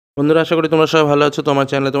বন্ধুরা, আশা করি তোমরা সবাই ভালো আছো। তোমার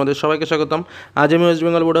চ্যানেলে তোমাদের সবাইকে স্বাগতম। আজ আমি West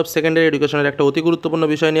Bengal board of secondary এডুকেশনের একটা অতি গুরুত্বপূর্ণ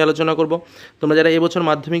বিষয় নিয়ে আলোচনা করব। তোমরা যারা এবছর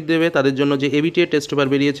মাধ্যমিক দেবে তাদের জন্য যে A.B.T.A টেস্ট পেপার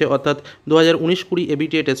বেরিয়েছে, অর্থাৎ 2019-20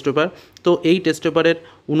 A.B.T.A টেস্ট পেপার। তো এই টেস্ট পেপারের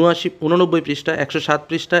 89 পৃষ্ঠা, 107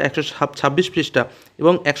 পৃষ্ঠা, 126 পৃষ্ঠা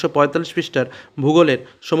এবং 145 পৃষ্ঠার ভূগোলের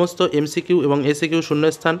সমস্ত MCQ এবং ACQ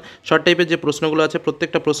শূন্যস্থান শর্ট টাইপের যে প্রশ্নগুলো আছে,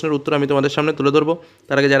 প্রত্যেকটা প্রশ্নের উত্তর আমি তোমাদের সামনে তুলে ধরবো।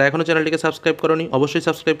 তার আগে যারা এখনও চ্যানেলটিকে সাবস্ক্রাইব করোনি, অবশ্যই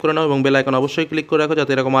সাবস্ক্রাইব করে নাও এবং বেল আইকন অবশ্যই ক্লিক করে রাখো,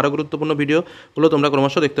 যাতে এরকম আরও গুরুত্বপূর্ণ ভিডিওগুলো তোমরা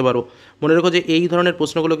ক্রমশ দেখতে পারো। মনে রেখো যে এই ধরনের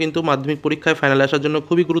প্রশ্নগুলো কিন্তু মাধ্যমিক পরীক্ষায় ফাইনালে আসার জন্য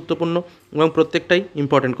খুবই গুরুত্বপূর্ণ এবং প্রত্যেকটাই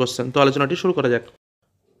ইম্পর্টেন্ট কোশ্চেন। তো আলোচনাটি শুরু করা যাক।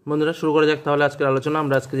 বন্ধুরা, শুরু করা যাক তাহলে আজকের আলোচনা।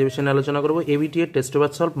 আমরা আজকে যে বিষয় নিয়ে আলোচনা করবো, A.B.T.A টেস্ট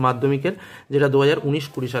পেপার সলভ মাধ্যমিকের, যেটা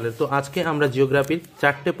 2019-20 সালের। তো আজকে আমরা জিওগ্রাফির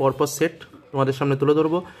 4টে পরপর সেট তোমাদের সামনে তুলে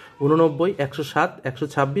ধরবো। 89, 107,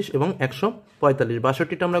 126 এবং 145।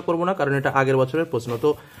 62টা আমরা করবো না, কারণ এটা আগের বছরের প্রশ্ন। তো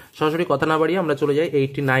সরাসরি কথা না বাড়িয়ে আমরা চলে যাই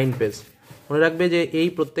 89 পেজ। মনে রাখবে যে এই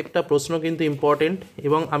প্রত্যেকটা প্রশ্ন কিন্তু ইম্পর্টেন্ট,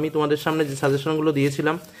 এবং আমি তোমাদের সামনে যে সাজেশনগুলো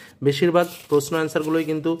দিয়েছিলাম, বেশিরভাগ প্রশ্ন অ্যান্সারগুলোই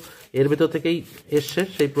কিন্তু এর ভেতর থেকেই এসছে,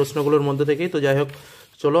 সেই প্রশ্নগুলোর মধ্যে থেকেই। তো যাই হোক,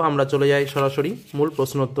 চলো আমরা চলে যাই সরাসরি মূল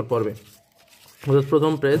প্রশ্নোত্তর পর্বে।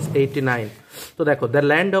 প্রথম পেজ 89। তো দেখো, দ্য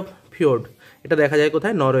ল্যান্ড অফ ফিওর্ড, এটা দেখা যায়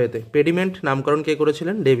কোথায়? নরওয়েতে। পেডিমেন্ট নামকরণ কে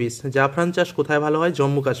করেছিলেন? ডেভিস। জাফরান চাষ কোথায় ভালো হয়?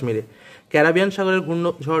 জম্মু কাশ্মীরে। ক্যারাবিয়ান সাগরের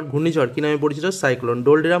ঘূর্ণিঝড় কি নামে পরিচিত? সাইক্লোন।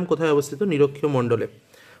 ডোলডিরাম কোথায় অবস্থিত? নিরক্ষীয় মণ্ডলে।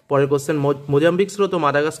 পরের কোশ্চেন, মোজাম্বিক স্রোত ও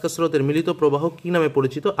মাদাগাস্কার স্রোতের মিলিত প্রবাহ কী নামে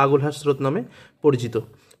পরিচিত? আগুলহাস স্রোত নামে পরিচিত।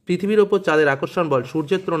 পৃথিবীর ওপর চাঁদের আকর্ষণ বল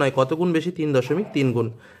সূর্যের তুলনায় কত গুণ বেশি? 3.3 গুণ।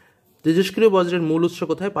 তেজস্ক্রিয় বজ্রের মূল উৎস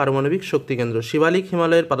কোথায়? পারমাণবিক শক্তি কেন্দ্র। শিবালিক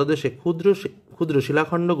হিমালয়ের পাদদেশে ক্ষুদ্র ক্ষুদ্র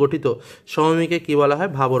শিলাখণ্ড গঠিত সমভূমিকে কী বলা হয়?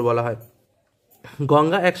 ভাবর বলা হয়।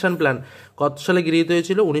 গঙ্গা অ্যাকশন প্ল্যান কত সালে গৃহীত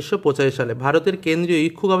হয়েছিল? 1985 সালে। ভারতের কেন্দ্রীয়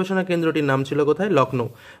ইক্ষু গবেষণা কেন্দ্রটির নাম ছিল কোথায়? লখনৌ।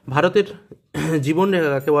 ভারতের জীবনরেখা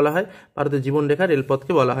কাকে বলা হয়? ভারতের জীবনরেখা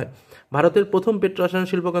রেলপথকে বলা হয়। ভারতের প্রথম পেট্রোরসায়ন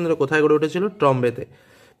শিল্পকেন্দ্র কোথায় গড়ে উঠেছিল? ট্রম্বেতে।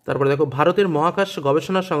 তারপরে দেখো, ভারতের মহাকাশ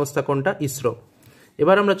গবেষণা সংস্থা কোনটা? ইসরো।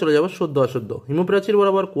 এবার আমরা চলে যাব শুদ্ধ অশুদ্ধ। হিমপ্রাচীর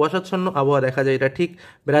বরাবর কুয়াশাচ্ছন্ন আবহাওয়া দেখা যায়, এটা ঠিক।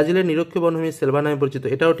 ব্রাজিলের নিরক্ষীয় বনভূমি সেলভা নামে পরিচিত,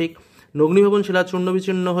 এটাও ঠিক। নগ্নিভবন শিলা চূর্ণ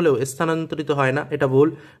বিচূর্ণ হলেও স্থানান্তরিত হয় না, এটা ভুল।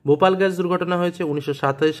 ভোপাল গ্যাস দুর্ঘটনা হয়েছে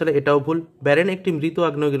 1927 সালে, এটাও ভুল। ব্যারেন একটি মৃত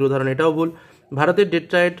আগ্নেয়গিরির উদাহরণ, এটাও ভুল। ভারতের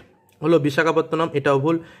ডেট্রয়েট হলো বিশাখাপত্তনম, এটাও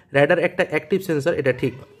ভুল। র্যাডার একটা অ্যাক্টিভ সেন্সর, এটা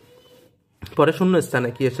ঠিক। পরে শূন্য স্থানে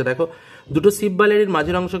কি এসে দেখো, দুটো শিব বালির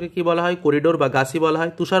মাঝের অংশকে কি বলা হয়? করিডোর বা গাছি বলা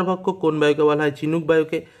হয়। তুষারভক্ষক কোন বায়ুকে বলা হয়? চিনুক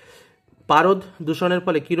বায়ুকে। পারদ দূষণের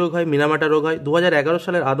ফলে কী রোগ হয়? মিনামাটা রোগ হয়। 2011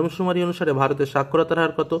 সালের আদমশুমারি অনুসারে ভারতের সাক্ষরতার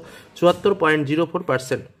হার কত?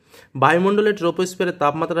 74.04%। বায়ুমণ্ডলের ট্রোপোস্ফিয়ারের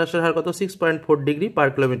তাপমাত্রা হ্রাসের হার কত? 6.4 ডিগ্রি পার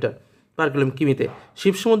কিমিতে।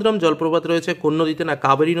 শিবসমুদ্রম জলপ্রপাত রয়েছে কোন নদীতে? না,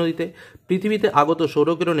 কাবেরী নদীতে। পৃথিবীতে আগত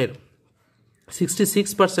সৌরকিরণের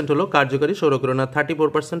 66% হলো কার্যকারী সৌরকিরণ, আর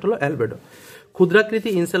 34% হলো অ্যালবেডো। ক্ষুদ্রাকৃতি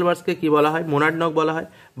ইনসেলবার্সকে কি বলা হয়? মোনাডনক বলা হয়।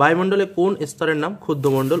 বায়ুমণ্ডলে কোন স্তরের নাম?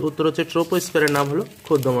 ক্ষুদ্রমণ্ডল। উত্তর হচ্ছে ট্রোপোস্ফিয়ারের নাম হলো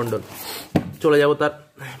ক্ষুদ্রমণ্ডল। চলে যাব তার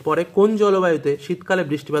পরে, কোন জলবায়ুতে শীতকালে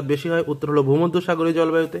বৃষ্টিপাত বেশি হয়? উত্তর হলো ভূমধ্যসাগরীয়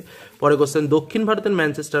জলবায়ুতে। পরে কোশ্চেন, দক্ষিণ ভারতের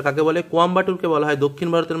ম্যানচেস্টার কাকে বলে? কোয়াম্বাটুরকে বলা হয় দক্ষিণ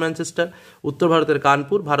ভারতের ম্যানচেস্টার। উত্তর ভারতের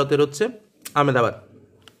কানপুর, ভারতের হচ্ছে আহমেদাবাদ।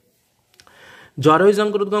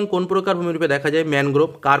 জরায়ুজঙ্করোদ্গম কোন প্রকার ভূমিরূপে দেখা যায়? ম্যানগ্রোভ।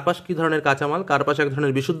 কার্পাস কী ধরনের কাঁচামাল? কার্পাস এক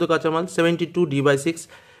ধরনের বিশুদ্ধ কাঁচামাল। 72D/6।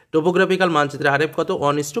 টোপোগ্রাফিক্যাল মানচিত্রে আরএফ কত?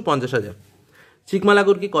 1:50,000।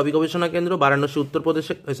 চিকমালাগুর কি কবি গবেষণা কেন্দ্র? বারাণসী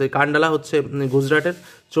উত্তরপ্রদেশে। কান্ডালা হচ্ছে গুজরাটের।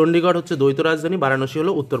 চণ্ডীগড় হচ্ছে দ্বৈত রাজধানী। বারাণসী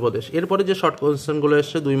হলো উত্তরপ্রদেশ। এরপরে যে শর্ট কোশ্চেনগুলো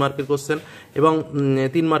এসছে, 2 মার্কের কোশ্চেন এবং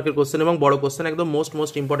 3 মার্কের কোশ্চেন এবং বড় কোশ্চেন, একদম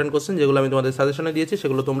মোস্ট ইম্পর্টেন্ট কোশ্চেন, যেগুলো আমি তোমাদের সাজেশনে দিয়েছি,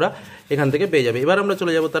 সেগুলো তোমরা এখান থেকে পেয়ে যাবে। এবার আমরা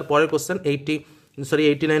চলে যাবো তার পরের কোশ্চেন।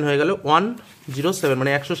 89 হয়ে গেল। 107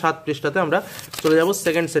 মানে 107 পৃষ্ঠাতে আমরা চলে যাব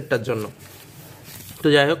সেকেন্ড সেটটার জন্য। তো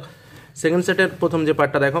যাই হোক, সেকেন্ড সেটের প্রথম যে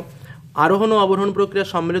পার্টটা দেখো, আরোহণ ও অবরোহণ প্রক্রিয়া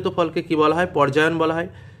সম্মিলিত ফলকে কি বলা হয়? পর্যায়ন বলা হয়।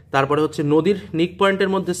 তারপরে হচ্ছে নদীর নিক পয়েন্টের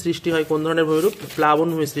মধ্যে সৃষ্টি হয় কোন ধরনের ভূমিরূপ?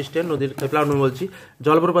 প্লাবনভূমি সৃষ্টি হয়। নদীর প্লাবনভূমি বলছি,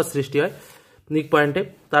 জলপ্রপাত সৃষ্টি হয় নিক পয়েন্টে।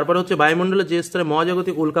 তারপরে হচ্ছে বায়ুমণ্ডলে যে স্তরে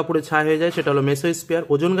মহাজাগতিক উল্কাপুরে ছায়া হয়ে যায়, সেটা হলো মেসোস্ফিয়ার।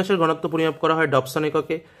 ওজোন গ্যাসের ঘনত্ব পরিমাপ করা হয় ডবসন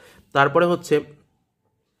এককে। তারপরে হচ্ছে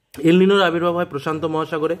এল নিনোর আবির্ভাব হয় প্রশান্ত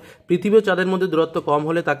মহাসাগরে। পৃথিবী ও চাঁদের মধ্যে দূরত্ব কম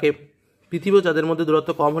হলে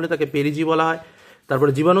তাকে পেরিজি বলা হয়।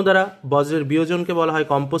 তারপরে জীবাণু দ্বারা বজ্রের বিয়োজনকে বলা হয়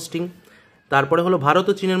কম্পোস্টিং। তারপরে হলো ভারত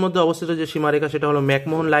ও চীনের মধ্যে অবস্থিত যে সীমারেখা, সেটা হলো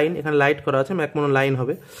ম্যাকমোহন লাইন। এখানে লাইট করা আছে, ম্যাকমোহন লাইন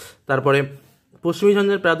হবে। তারপরে পশ্চিমী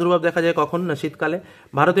ঝঞ্ঝার প্রাদুর্ভাব দেখা যায় কখন? না, শীতকালে।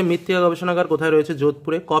 ভারতের মৃত্তিকা গবেষণাগার কোথায় রয়েছে?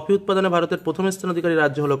 যোধপুরে। কফি উৎপাদনে ভারতের প্রথম স্থানাধিকারী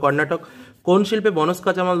রাজ্য হলো কর্ণাটক। কোন শিল্পে বনজ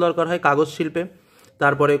কাঁচামাল দরকার হয়? কাগজ শিল্পে।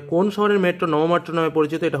 তারপরে কোন শহরের মেট্রো নবমেট্রো নামে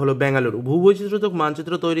পরিচিত? এটা হলো বেঙ্গালুরু। ভূবৈচিত্র্যক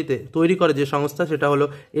মানচিত্র তৈরি করে যে সংস্থা, সেটা হলো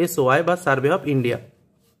SOI বা সার্ভে অফ ইন্ডিয়া।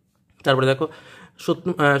 তারপরে দেখো,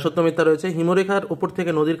 সত্য মিথ্যা রয়েছে। হিমরেখার উপর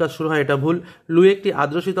থেকে নদীর কাজ শুরু হয়, এটা ভুল। লু একটি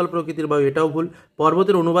আর্দ্র শীতল প্রকৃতির বায়ু, এটাও ভুল।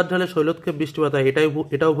 পর্বতের অনুবাদ ঢালে শৈলক্ষেপ বৃষ্টিপাত হয়,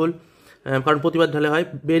 এটাও ভুল, কারণ প্রতিবাদ ঢালে হয়।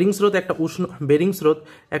 বেরিং স্রোত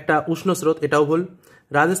একটা উষ্ণ স্রোত, এটাও ভুল।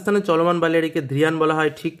 রাজস্থানের চলমান বালিয়াড়িকে ধ্রিয়ান বলা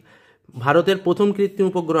হয়, ঠিক। ভারতের প্রথম কৃত্রিম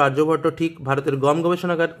উপগ্রহ আর্যভট্ট, ঠিক। ভারতের গম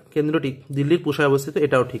গবেষণাগার কেন্দ্রটি দিল্লির পুসায় অবস্থিত,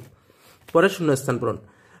 এটাও ঠিক। পরে শূন্যস্থান পূরণ।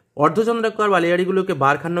 অর্ধচন্দ্রাকার বালিয়াড়িগুলোকে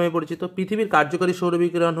বারখান নামে পরিচিত। পৃথিবীর কার্যকরী সৌর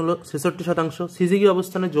বিকিরণ হলো 66%। সিজিগি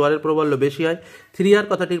অবস্থানে জোয়ারের প্রবল্য বেশি হয়। 3R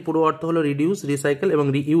কথাটির পুরো অর্থ হলো রিডিউস, রিসাইকেল এবং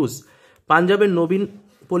রিইউজ। পাঞ্জাবের নবীন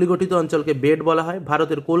পলিগঠিত অঞ্চলকে বেড বলা হয়।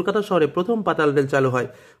 ভারতের কলকাতা শহরে প্রথম পাতাল রেল চালু হয়।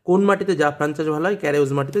 কোন মাটিতে জাফরান চাষ ভালো হয়?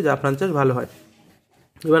 ক্যারেউজ মাটিতে জাফরান চাষ ভালো হয়।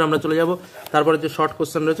 এবার আমরা চলে যাব তারপরে যে শর্ট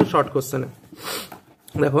কোশ্চেন রয়েছে, শর্ট কোশ্চেনে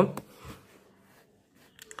দেখো,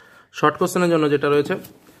 শর্ট কোশ্চেনের জন্য যেটা রয়েছে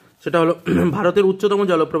সেটা হলো ভারতের উচ্চতম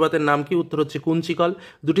জলপ্রপাতের নাম কি? উত্তর হচ্ছে কুঞ্চিকল।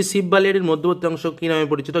 দুটি শিব বালিয়াড়ির মধ্যবর্তী অংশ কি নামে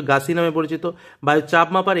পরিচিত? গাসি নামে পরিচিত। বায়ু চাপ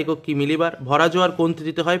মাপার একক কি? মিলিবার। ভরা জোয়ার কোন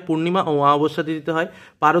তিথিতে হয়? পূর্ণিমা ও অমাবস্যা তিথিতে হয়।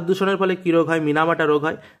 পারদ দূষণের ফলে কি রোগ হয়? মিনামাটা রোগ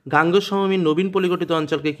হয়। গাঙ্গেয় সমভূমির নবীন পলিগঠিত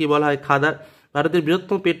অঞ্চলকে কি বলা হয়? খাদার। ভারতের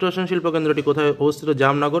বৃহত্তম পেট্রোরসায়ন শিল্প কেন্দ্রটি কোথায় অবস্থিত?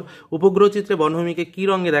 জামনগর। উপগ্রহ চিত্রে বনভূমিকে কি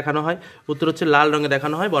রঙে দেখানো হয়? উত্তর হচ্ছে লাল রঙে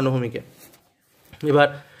দেখানো হয় বনভূমিকে। এবার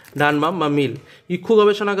ডান বাম বা মিল। ইক্ষু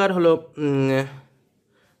গবেষণাগার হলো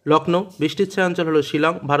লখনৌ। বৃষ্টির ছায়া অঞ্চল হলো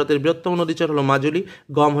শিলং। ভারতের বৃহত্তম নদীচর হলো মাজুলি।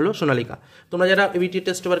 গম হলো সোনালিকা। তোমরা যারা এবিটি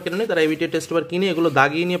টেস্ট পেপার কিনে তারা এবিটি টেস্ট পেপার কিনে এগুলো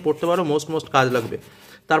দাগিয়ে নিয়ে পড়তে পারো, মোস্ট কাজ লাগবে।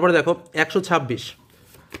 তারপরে দেখো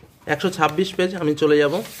 126 পেজ, আমি চলে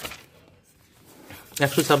যাব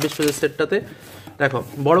 126 পেজের সেটটাতে। দেখো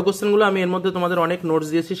বড় কোশ্চেনগুলো আমি এর মধ্যে তোমাদের অনেক নোটস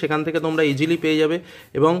দিয়েছি, সেখান থেকে তোমরা ইজিলি পেয়ে যাবে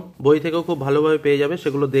এবং বই থেকেও খুব ভালোভাবে পেয়ে যাবে,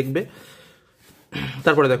 সেগুলো দেখবে।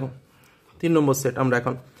 তারপরে দেখো 3 নম্বর সেট আমরা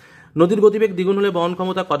এখন। নদীর গতিবেগ দ্বিগুণ হলে বহন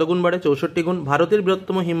ক্ষমতা কত গুণ বাড়ে? 64 গুণ। ভারতের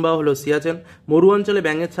বৃহত্তম হিমবাহ হলো সিয়াচেন। মরু অঞ্চলে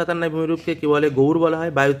ব্যাঙের ছাতার ন্যায় ভূমিরূপকে কি বলে? গৌর বলা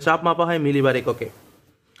হয়। বায়ুর চাপ মাপা হয় মিলিবার এককে।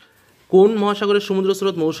 কোন মহাসাগরের সমুদ্র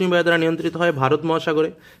স্রোত মৌসুমী বায়ু দ্বারা নিয়ন্ত্রিত হয়? ভারত মহাসাগরে।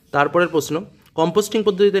 তারপরের প্রশ্ন, কম্পোস্টিং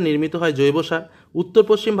পদ্ধতিতে নির্মিত হয় জৈব সার। উত্তর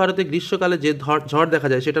পশ্চিম ভারতে গ্রীষ্মকালে যে ঝড় দেখা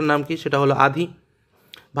যায় সেটার নাম কি? সেটা হলো আধি।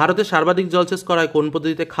 ভারতে সর্বাধিক জলসেচ করা হয় কোন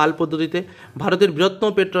পদ্ধতিতে? খাল পদ্ধতিতে। ভারতের বৃহত্তম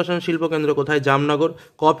পেট্রোরসায়ন শিল্প কেন্দ্র কোথায়? জামনগর।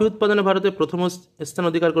 কফি উৎপাদনে ভারতে প্রথম স্থান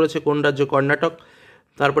অধিকার করেছে কোন রাজ্য? কর্ণাটক।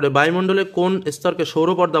 তারপরে বায়ুমণ্ডলের কোন স্তরকে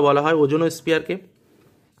সৌরপর্দা বলা হয়? ওজোনোস্ফিয়ারকে।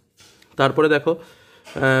 তারপরে দেখো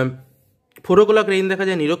 4 o'clock রেইন দেখা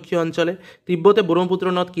যায় নিরক্ষীয় অঞ্চলে। তিব্বতে ব্রহ্মপুত্র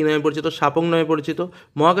নদ কী নামে পরিচিত? সাপং নামে পরিচিত।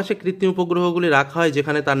 মহাকাশে কৃত্রিম উপগ্রহগুলি রাখা হয়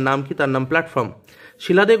যেখানে, তার নাম কি? তার নাম প্ল্যাটফর্ম।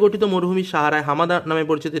 শিলাদে গঠিত মরুভূমি সাহারায় হামাদা নামে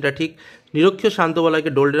পরিচিত, এটা ঠিক। নিরক্ষীয় শান্ত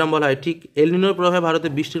বলয়কে ডোলড্রাম বলা হয়, ঠিক। এলনিনোর প্রভাবে ভারতে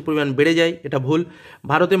বৃষ্টির পরিমাণ বেড়ে যায়, এটা ভুল।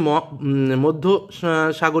 ভারতে মধ্য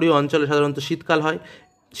সাগরীয় অঞ্চলে সাধারণত শীতকাল হয়,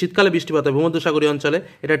 শীতকালে বৃষ্টিপাত হয় ভূমধ্যসাগরীয় অঞ্চলে,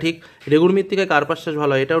 এটা ঠিক। রেগুর মৃত্তিকায় কার্পাস চাষ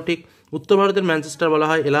ভালো হয়, এটাও ঠিক। উত্তর ভারতের ম্যানচেস্টার বলা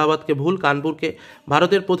হয়, এলাহাবাদকে ভুল। কানপুরকে।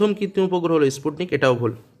 ভারতের প্রথম কৃত্রিম উপগ্রহ হলো স্পুটনিক, এটাও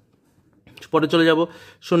ভুল। পরে চলে যাব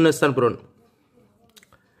শূন্যস্থান পূরণ।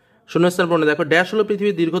 শূন্যস্থান পূরণে দেখো, ড্যাশ হলো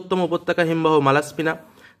পৃথিবীর দীর্ঘতম উপত্যকা হিমবাহ? মালাস্পিনা।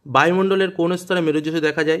 বায়ুমণ্ডলের কোন স্তরে মেরুজ্যোতি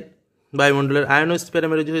দেখা যায়? বায়ুমণ্ডলের আয়নোস্ফিয়ারে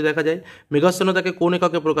মেরুজ্যোতি দেখা যায়। মেঘাচ্ছন্নতাকে কোন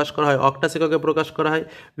এককে প্রকাশ করা হয়? অক্টাস এককে প্রকাশ করা হয়।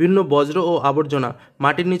 বিভিন্ন বজ্র ও আবর্জনা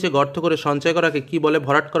মাটির নিচে গর্ত করে সঞ্চয় করাকে কি বলে?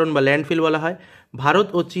 ভরাটকরণ বা ল্যান্ডফিল বলা হয়। ভারত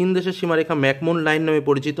ও চীন দেশের সীমারেখা ম্যাকমোহন লাইন নামে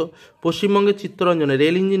পরিচিত। পশ্চিমবঙ্গের চিত্তরঞ্জনে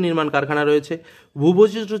রেল ইঞ্জিন নির্মাণ কারখানা রয়েছে।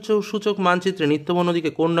 ভূবৈচিত্র্য সূচক মানচিত্রে নিত্যবন নদীকে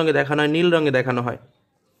কোন রঙে দেখানো হয়? নীল রঙে দেখানো হয়।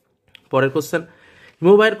 পরের কোশ্চেন,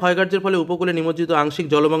 হিমবাহের ক্ষয়কার্যের ফলে উপকূলে নিমজ্জিত আংশিক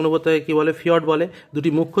জলমগ্ন উপত্যকাকে কি বলে? ফিয়র্ড বলে। দুটি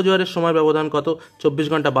মুখ্য জোয়ারের সময় ব্যবধান কত? 24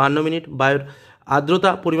 ঘন্টা 52 মিনিট। বায়ুর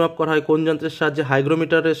আর্দ্রতা পরিমাপ করা হয় কোন যন্ত্রের সাহায্যে?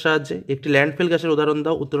 হাইগ্রোমিটারের সাহায্যে। একটি ল্যান্ডফিল গ্যাসের উদাহরণ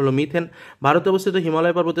দাও। উত্তর হলো মিথেন। ভারতে অবস্থিত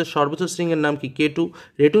হিমালয় পর্বতের সর্বোচ্চ শৃঙ্গের নাম কি? কেটু।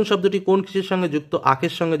 রেটুন শব্দটি কোন কৃষির সঙ্গে যুক্ত?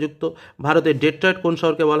 আখের সঙ্গে যুক্ত। ভারতের ডেট্রয়েট কোন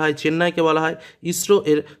শহরকে বলা হয়? চেন্নাইকে বলা হয়। ইসরো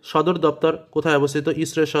এর সদর দপ্তর কোথায় অবস্থিত?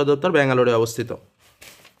 ইসরো এর সদর দপ্তর ব্যাঙ্গালোরে অবস্থিত।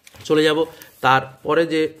 চলে যাব তারপরে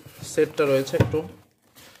যে সেটটা রয়েছে, একটু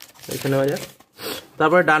এখানে নেওয়া যাক।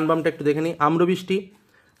 তারপরে ডান বামটা একটু দেখে নিই।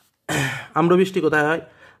 আম্রবৃষ্টি কোথায় হয়?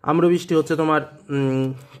 আম্রবৃষ্টি হচ্ছে তোমার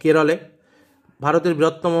কেরলে। ভারতের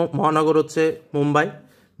বৃহত্তম মহানগর হচ্ছে মুম্বাই।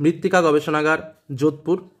 মৃত্তিকা গবেষণাগার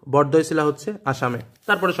যোধপুর। বর্ধয়শিলা হচ্ছে আসামে।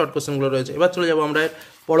 তারপরে শর্ট কোশ্চেনগুলো রয়েছে। এবার চলে যাব আমরা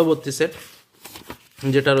পরবর্তী সেট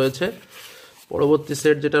যেটা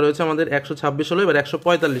রয়েছে। আমাদের 126 হলো, এবার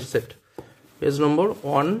 145 সেট, পেজ নম্বর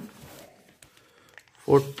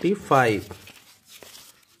 145।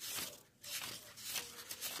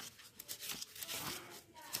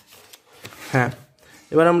 হ্যাঁ,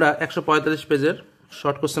 এবার আমরা 145 পেজের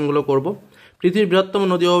শর্ট কোশ্চেনগুলো করব। পৃথিবীর বৃহত্তম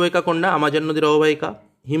নদী অববাহিকা কোনটা? আমাজন নদীর অববাহিকা।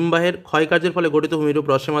 হিমবাহের ক্ষয়কার্যের ফলে গঠিত ভূমিরূপ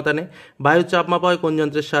রসেমাতানে। বায়ুর চাপ মাপা হয় কোন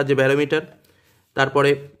যন্ত্রের সাহায্যে? ব্যারোমিটার। তারপরে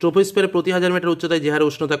ট্রোপোস্ফিয়ারে প্রতি 1000 মিটার উচ্চতায় যে হারে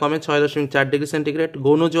উষ্ণতা কমে 6.4 ডিগ্রি সেন্টিগ্রেড।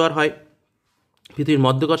 গৌণ জোয়ার হয় পৃথিবীর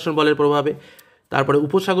মধ্যাকর্ষণ বলের প্রভাবে। তারপরে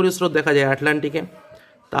উপসাগরীয় স্রোত দেখা যায় আটলান্টিকে।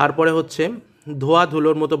 তারপরে হচ্ছে ধোয়া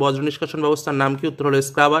ধুলোর মতো বজ্র নিষ্কাশন ব্যবস্থার নাম কি? উত্তর হলো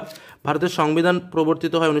স্ক্রাবার। ভারতের সংবিধান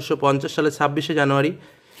প্রবর্তিত হয় 1950 সালে 26শে জানুয়ারি।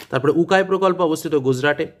 তারপরে উকাই প্রকল্প অবস্থিত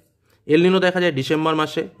গুজরাটে। এলনিনো দেখা যায় ডিসেম্বর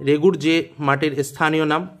মাসে। রেগুর যে মাটির স্থানীয়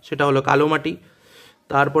নাম সেটা হলো কালো মাটি।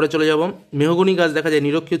 তারপরে চলে যাব, মেহগনি গাছ দেখা যায়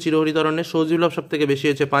নিরক্ষীয় চিরহরিত অরণ্যে। সৌর বিপ্লব সব থেকে বেশি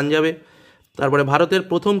হয়েছে পাঞ্জাবে। তারপরে ভারতের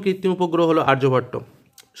প্রথম কৃত্রিম উপগ্রহ হলো আর্যভট্ট।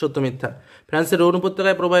 সত্য মিথ্যা? ফ্রান্সের রোন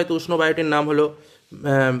উপত্যকায় প্রবাহিত উষ্ণ বায়ুটির নাম হলো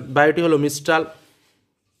বায়ুটি হলো মিস্ট্রাল।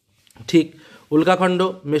 ঠিক। উল্কাখণ্ড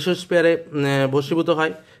মেসোস্ফিয়ারে ভস্মীভূত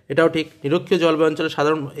হয়, এটাও ঠিক। নিরক্ষীয় জলবায়ু অঞ্চলে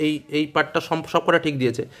সাধারণ এই পার্টটা সবকটা ঠিক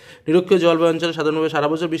দিয়েছে। নিরক্ষীয় জলবায়ু অঞ্চলে সাধারণভাবে সারা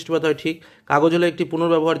বছর বৃষ্টিপাত হয়, ঠিক। কাগজ হলো একটি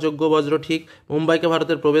পুনর্ব্যবহারযোগ্য বজ্র, ঠিক। মুম্বাইকে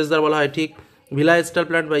ভারতের প্রবেশদ্বার বলা হয়, ঠিক। ভিলা স্টার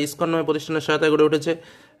প্ল্যান্ট বা ইস্কন নামে প্রতিষ্ঠানের সহায়তায় গড়ে উঠেছে।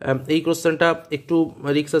 এই কোশ্চেনটা একটু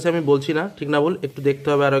রিক্স আছে, আমি বলছি না ঠিক না ভুল, একটু দেখতে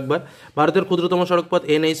হবে আরও একবার। ভারতের ক্ষুদ্রতম সড়কপথ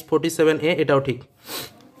NH-47A, এটাও ঠিক।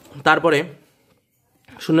 তারপরে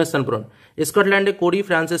শূন্যস্থান পূরণ। স্কটল্যান্ডে কোরি,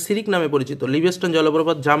 ফ্রান্সের সিরিক নামে পরিচিত লিভিংস্টন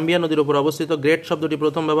জলপ্রপাত জাম্বিয়া নদীর উপর অবস্থিত। গ্রেট শব্দটি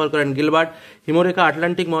প্রথম ব্যবহার করেন গিলবার্ট। হিমরেখা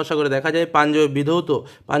আটলান্টিক মহাসাগরে দেখা যায়। পাঞ্জাবে বিধৌত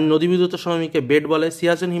নদী বিধৌত সমভূমিকে বেড বলে।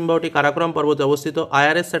 সিয়াচেন হিমবাহটি কারাকোরাম পর্বতে অবস্থিত।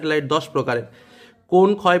 IRS স্যাটেলাইট 10 প্রকারের। কোন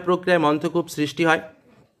ক্ষয় প্রক্রিয়ায় মন্থকূপ সৃষ্টি হয়?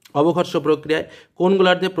 অবঘর্ষ প্রক্রিয়ায়। কোন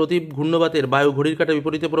গোলার্ধে প্রতি ঘূর্ণবাতের বায়ু ঘড়ির কাঁটার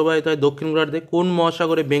বিপরীতে প্রবাহিত হয়? দক্ষিণ গোলার্ধে। কোন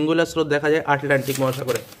মহাসাগরে বেঙ্গোলা স্রোত দেখা যায়? আটলান্টিক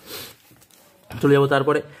মহাসাগরে। চলে যাবো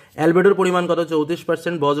তারপরে। অ্যালবেডোর পরিমাণ কত?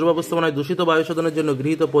 34%। বজ্র ব্যবস্থাপনায় দূষিত বায়ু শোধনের জন্য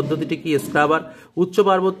গৃহীত পদ্ধতিটি কি? স্ক্রাবার। উচ্চ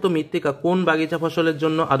পার্বত্য মৃত্তিকা কোন বাগিচা ফসলের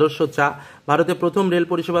জন্য আদর্শ? চা। ভারতে প্রথম রেল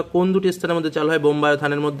পরিষেবা কোন দুটি স্থানের মধ্যে চালু হয়? বোম্বাই ও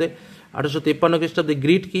থানের মধ্যে। 1853 খ্রিস্টাব্দে।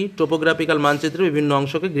 গ্রিড কি? টোপোগ্রাফিক্যাল মানচিত্রে বিভিন্ন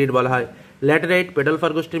অংশকে গ্রিড বলা হয়। ল্যাটেরাইট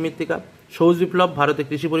পেডালফার গোষ্ঠীর মৃত্তিকা। সৌর বিপ্লব, ভারতে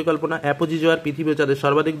কৃষি পরিকল্পনা। অ্যাপোজি জোয়ার, পৃথিবী ও চাঁদের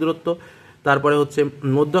সর্বাধিক দূরত্ব। তারপরে হচ্ছে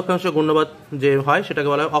মধ্য অক্ষাংশ ঘূর্ণবাত যে হয় সেটাকে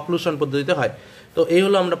বলা হয় অক্লুশন পদ্ধতিতে হয়। তো এই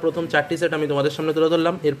হলো আমরা প্রথম 4টি সেট আমি তোমাদের সামনে তুলে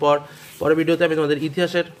ধরলাম। এরপর পরের ভিডিওতে আমি তোমাদের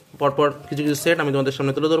ইতিহাসের পরপর কিছু কিছু সেট আমি তোমাদের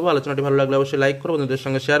সামনে তুলে ধরবো। আলোচনাটি ভালো লাগলে অবশ্যই লাইক করো, বন্ধুদের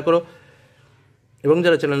সঙ্গে শেয়ার করো, এবং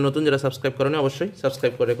যারা চ্যানেল নতুন, যারা সাবস্ক্রাইব করোনি অবশ্যই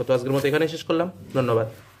সাবস্ক্রাইব করে রেখো। তো আজকের মতো এখানেই শেষ করলাম। ধন্যবাদ।